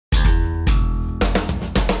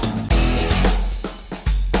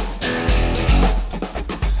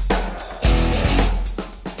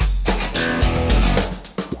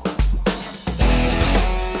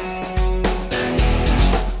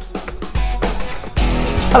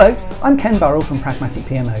Hello, I'm Ken BurrelI from Pragmatic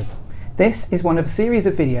PMO. This is one of a series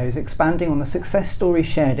of videos expanding on the Success Stories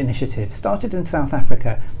Shared initiative started in South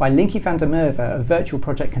Africa by Linky van der Merwe of Virtual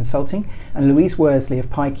Project Consulting and Louise Worsley of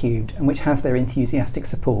PyCubed, and which has their enthusiastic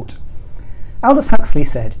support. Aldous Huxley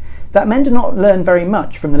said that men do not learn very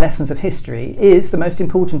much from the lessons of history is the most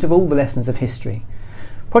important of all the lessons of history.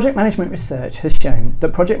 Project management research has shown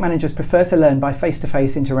that project managers prefer to learn by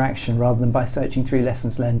face-to-face interaction rather than by searching through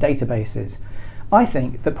lessons learned databases. I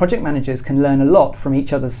think that project managers can learn a lot from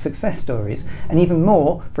each other's success stories and even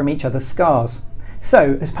more from each other's scars.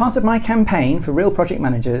 So, as part of my campaign for real project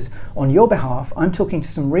managers, on your behalf, I'm talking to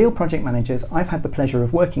some real project managers I've had the pleasure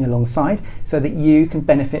of working alongside so that you can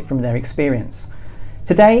benefit from their experience.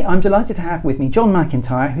 Today, I'm delighted to have with me John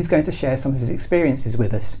McIntyre, who's going to share some of his experiences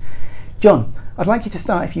with us. John, I'd like you to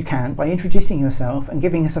start, if you can, by introducing yourself and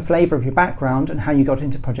giving us a flavour of your background and how you got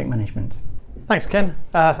into project management. Thanks, Ken.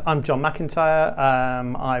 I'm John McIntyre.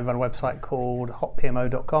 I run a website called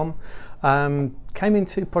hotpmo.com. Came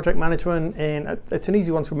into project management it's an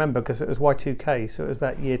easy one to remember because it was Y2K, so it was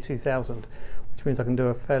about year 2000, which means I can do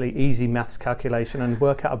a fairly easy maths calculation and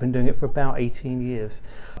work out I've been doing it for about 18 years.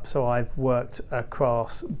 So I've worked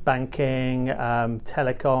across banking,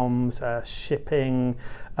 telecoms, shipping,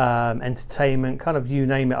 entertainment, kind of you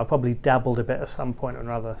name it. I've probably dabbled a bit at some point or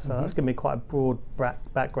another. So that's given me quite a broad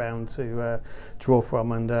background to draw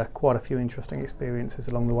from, and quite a few interesting experiences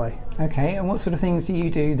along the way. Okay, and what sort of things do you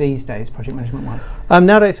do these days, project management-wise?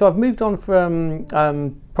 Nowadays, so I've moved on from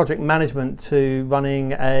project management to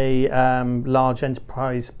running a large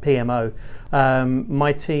enterprise PMO.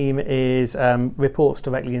 My team is reports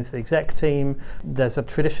directly into the exec team. There's a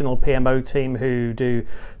traditional PMO team who do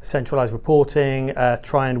centralized reporting,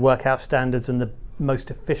 try and work out standards and the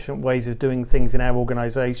most efficient ways of doing things in our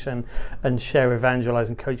organization and share, evangelize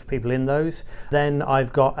and coach people in those. Then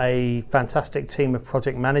I've got a fantastic team of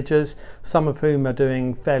project managers, some of whom are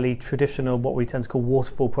doing fairly traditional, what we tend to call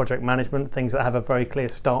waterfall project management, things that have a very clear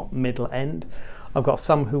start, middle, end. I've got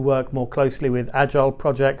some who work more closely with agile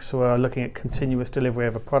projects who are looking at continuous delivery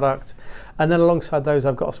of a product. And then alongside those,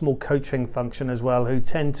 I've got a small coaching function as well, who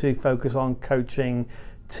tend to focus on coaching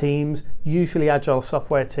teams, usually agile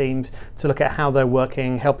software teams, to look at how they're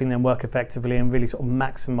working, helping them work effectively and really sort of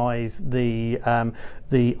maximize the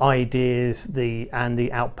ideas, and the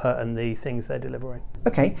output and the things they're delivering.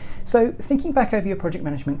 Okay, so thinking back over your project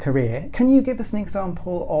management career, can you give us an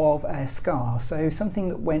example of a scar? So something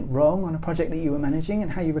that went wrong on a project that you were managing and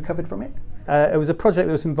how you recovered from it? It was a project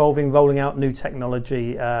that was involving rolling out new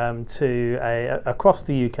technology across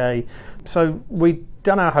the UK. So we'd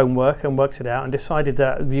done our homework and worked it out and decided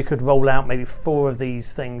that you could roll out maybe 4 of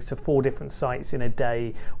these things to 4 different sites in a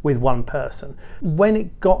day with one person. When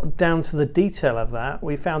it got down to the detail of that,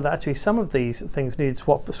 we found that actually some of these things needed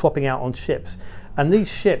swapping out on ships. And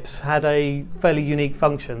these ships had a fairly unique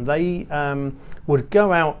function. They would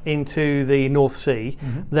go out into the North Sea.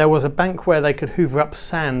 There was a bank where they could hoover up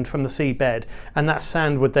sand from the seabed, and that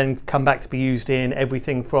sand would then come back to be used in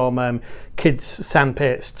everything from kids'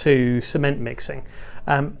 sandpits to cement mixing.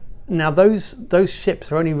 Now those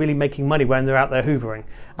ships are only really making money when they're out there hoovering,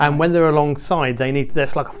 and when they're alongside,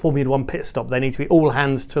 that's like a Formula 1 pit stop. They need to be all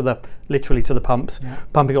hands literally to the pumps,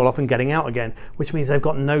 pumping it all off and getting out again, which means they've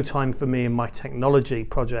got no time for me and my technology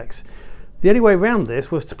projects. The only way around this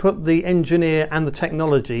was to put the engineer and the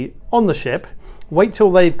technology on the ship, wait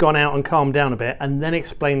till they've gone out and calmed down a bit, and then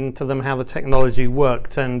explain to them how the technology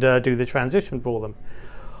worked and do the transition for them.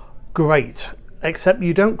 Great. Except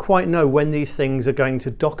you don't quite know when these things are going to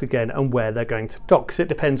dock again and where they're going to dock, because it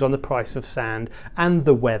depends on the price of sand and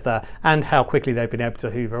the weather and how quickly they've been able to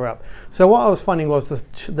hoover up. So what I was finding was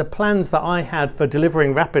the plans that I had for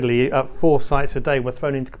delivering rapidly at 4 sites a day were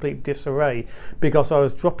thrown into complete disarray because I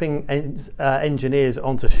was dropping engineers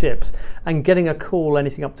onto ships and getting a call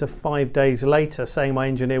anything up to 5 days later saying my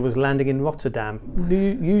engineer was landing in Rotterdam,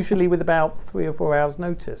 usually with about 3 or 4 hours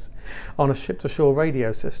notice on a ship-to-shore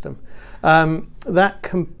radio system. That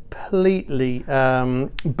completely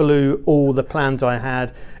blew all the plans I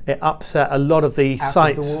had. It upset a lot of the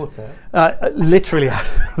sites. Out of the water? Literally out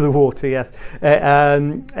of the water, yes.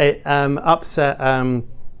 It upset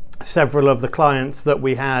several of the clients that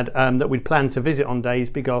we had that we'd planned to visit on days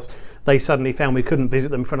because they suddenly found we couldn't visit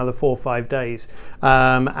them for another 4 or 5 days,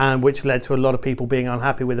 and which led to a lot of people being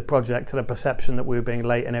unhappy with the project and a perception that we were being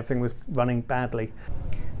late and everything was running badly.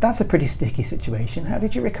 That's a pretty sticky situation. How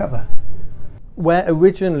did you recover? Where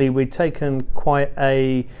originally we'd taken quite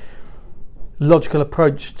a logical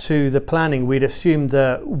approach to the planning. We'd assumed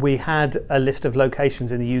that we had a list of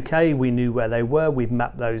locations in the UK, we knew where they were, we'd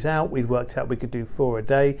mapped those out, we'd worked out we could do 4 a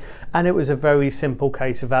day, and it was a very simple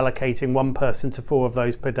case of allocating one person to 4 of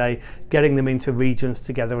those per day, getting them into regions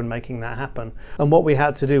together and making that happen. And what we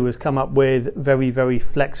had to do was come up with very, very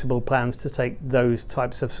flexible plans to take those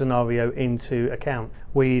types of scenario into account.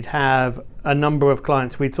 We'd have a number of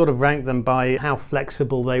clients, we'd sort of rank them by how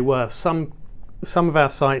flexible they were. Some of our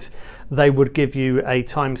sites, they would give you a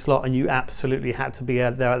time slot and you absolutely had to be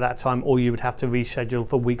there at that time, or you would have to reschedule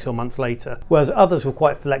for weeks or months later. Whereas others were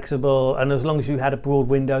quite flexible, and as long as you had a broad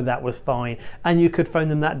window, that was fine. And you could phone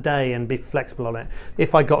them that day and be flexible on it.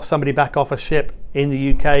 If I got somebody back off a ship in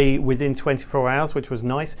the UK within 24 hours, which was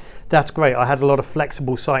nice, that's great. I had a lot of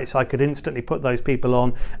flexible sites. I could instantly put those people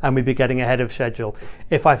on and we'd be getting ahead of schedule.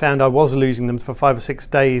 If I found I was losing them for 5 or 6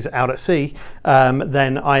 days out at sea,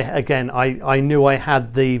 then I knew I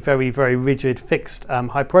had the very, very rigid fixed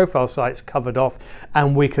high profile sites covered off,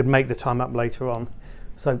 and we could make the time up later on.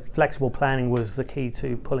 So flexible planning was the key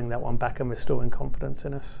to pulling that one back and restoring confidence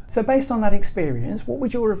in us. So based on that experience, what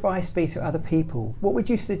would your advice be to other people? What would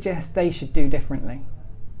you suggest they should do differently?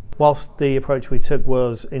 Whilst the approach we took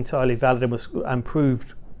was entirely valid and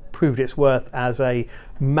proved its worth as a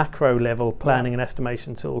macro level planning and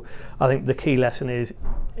estimation tool, I think the key lesson is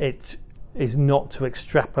it is not to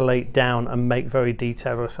extrapolate down and make very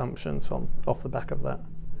detailed assumptions off the back of that.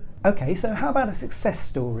 Okay, so how about a success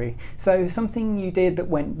story? So something you did that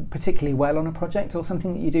went particularly well on a project, or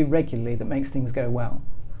something that you do regularly that makes things go well?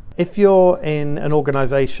 If you're in an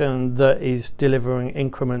organisation that is delivering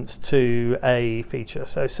increments to a feature,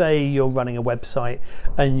 so say you're running a website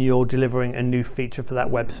and you're delivering a new feature for that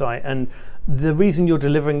website, and the reason you're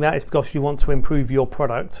delivering that is because you want to improve your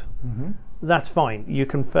product, that's fine. You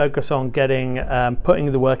can focus on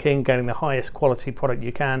putting the work in, getting the highest quality product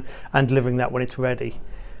you can, and delivering that when it's ready.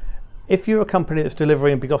 If you're a company that's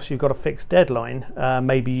delivering because you've got a fixed deadline,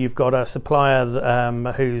 maybe you've got a supplier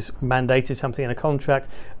who's mandated something in a contract,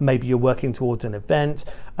 maybe you're working towards an event,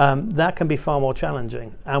 that can be far more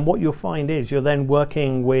challenging. And what you'll find is you're then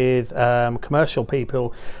working with commercial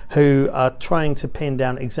people who are trying to pin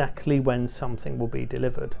down exactly when something will be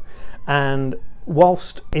delivered. And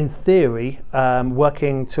whilst in theory,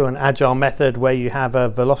 working to an agile method where you have a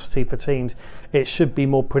velocity for teams, it should be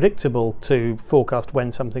more predictable to forecast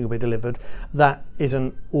when something will be delivered. That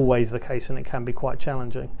isn't always the case, and it can be quite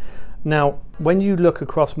challenging. Now, when you look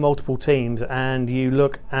across multiple teams and you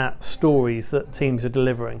look at stories that teams are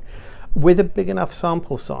delivering, with a big enough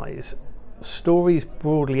sample size, stories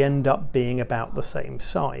broadly end up being about the same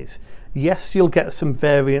size. Yes, you'll get some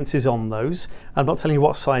variances on those. I'm not telling you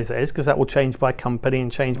what size that is because that will change by company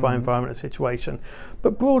and change by environment and situation.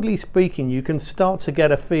 But broadly speaking, you can start to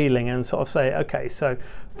get a feeling and sort of say, okay, so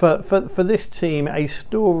for this team, a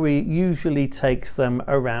story usually takes them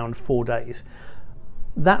around 4 days.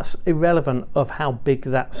 That's irrelevant of how big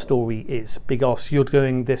that story is, because you're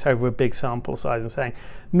doing this over a big sample size and saying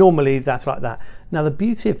normally that's like that. Now the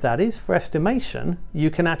beauty of that is, for estimation,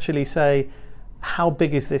 you can actually say, how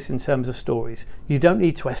big is this in terms of stories? You don't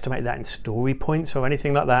need to estimate that in story points or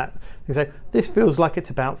anything like that. You say, this feels like it's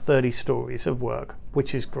about 30 stories of work,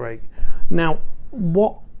 which is great. Now,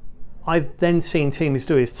 what I've then seen teams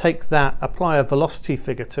do is take that, apply a velocity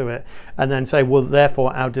figure to it, and then say, well,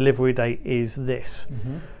 therefore our delivery date is this.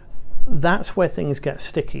 That's where things get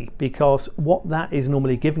sticky, because what that is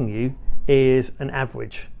normally giving you is an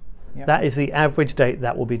average. That is the average date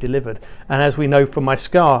that will be delivered. And as we know from my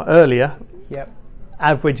SCAR earlier,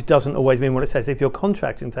 average doesn't always mean what it says. If you're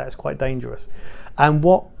contracting to that, it's quite dangerous. And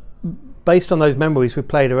based on those memories, we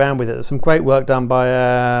played around with it. There's some great work done by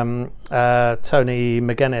Tony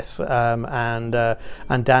McGuinness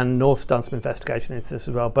and Dan North's done some investigation into this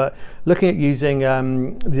as well. But looking at using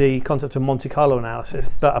the concept of Monte Carlo analysis,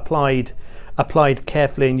 but applied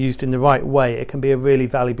carefully and used in the right way, it can be a really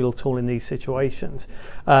valuable tool in these situations.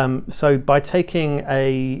 So by taking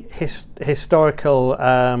a historical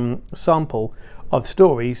sample of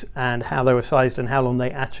stories and how they were sized and how long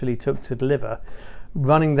they actually took to deliver,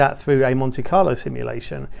 running that through a Monte Carlo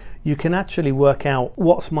simulation, you can actually work out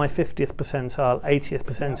what's my 50th percentile, 80th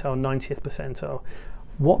percentile, 90th percentile.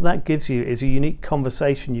 What that gives you is a unique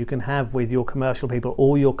conversation you can have with your commercial people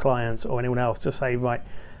or your clients or anyone else to say, right,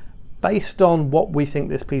 based on what we think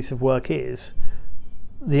this piece of work is,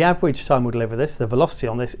 the average time we'll deliver this, the velocity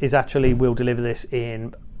on this, is actually we'll deliver this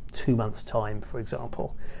in 2 months' time, for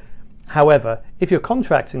example. However, if you're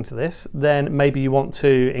contracting to this, then maybe you want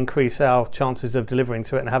to increase our chances of delivering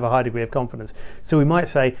to it and have a high degree of confidence. So we might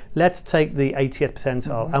say, let's take the 80th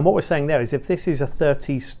percentile. And what we're saying there is, if this is a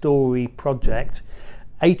 30-story project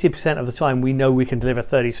 80% of the time we know we can deliver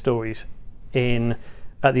 30 stories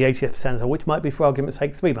at the 80th percentile, which might be, for argument's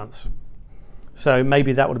sake, 3 months. So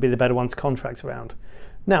maybe that would be the better one to contract around.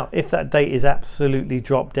 Now, if that date is absolutely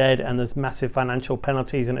drop dead and there's massive financial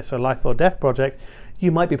penalties and it's a life or death project,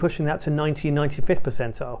 you might be pushing that to 90, 95th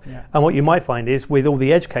percentile. Yeah. And what you might find is, with all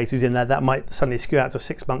the edge cases in there, that might suddenly skew out to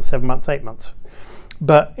 6 months, 7 months, 8 months.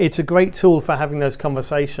 But it's a great tool for having those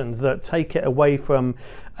conversations that take it away from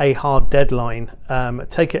a hard deadline,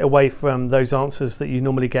 take it away from those answers that you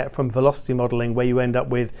normally get from velocity modeling, where you end up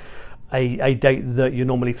with a date that you're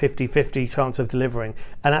normally 50-50 chance of delivering,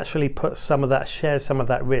 and actually put some of that, share some of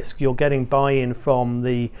that risk. You're getting buy-in from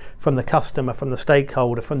the customer, from the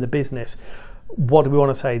stakeholder, from the business. What do we want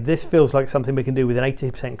to say? This feels like something we can do with an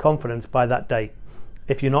 80% confidence by that date.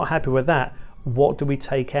 If you're not happy with that, what do we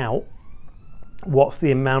take out? What's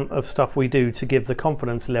the amount of stuff we do to give the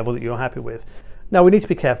confidence level that you're happy with? Now, we need to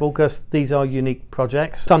be careful because these are unique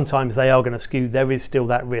projects. Sometimes they are going to skew. There is still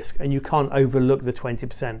that risk, and you can't overlook the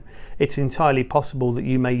 20%. It's entirely possible that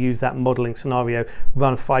you may use that modelling scenario,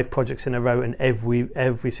 run 5 projects in a row, and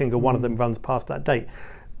every single one of them runs past that date,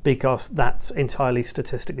 because that's entirely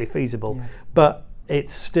statistically feasible. Yes. But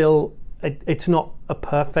it's still, it's not a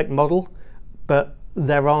perfect model, but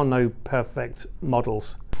there are no perfect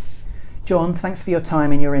models. John, thanks for your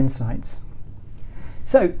time and your insights.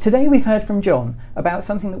 So today we've heard from John about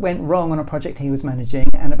something that went wrong on a project he was managing,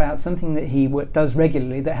 and about something that he does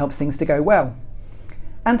regularly that helps things to go well.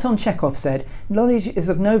 Anton Chekhov said, "Knowledge is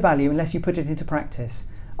of no value unless you put it into practice."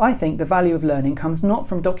 I think the value of learning comes not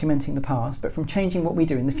from documenting the past, but from changing what we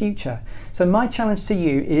do in the future. So my challenge to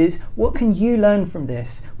you is, what can you learn from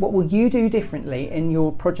this? What will you do differently in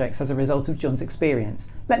your projects as a result of John's experience?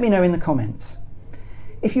 Let me know in the comments.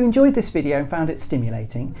 If you enjoyed this video and found it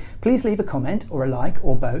stimulating, please leave a comment or a like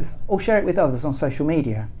or both, or share it with others on social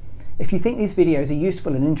media. If you think these videos are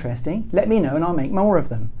useful and interesting, let me know and I'll make more of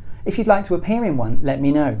them. If you'd like to appear in one, let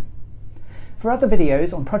me know. For other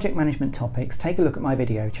videos on project management topics, take a look at my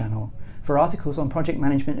video channel. For articles on project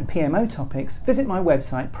management and PMO topics, visit my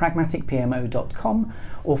website pragmaticpmo.com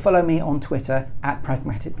or follow me on Twitter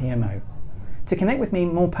 @pragmaticpmo. To connect with me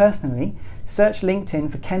more personally, search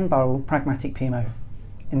LinkedIn for Ken BurrelI Pragmatic PMO.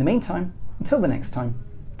 In the meantime, until the next time,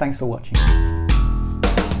 thanks for watching.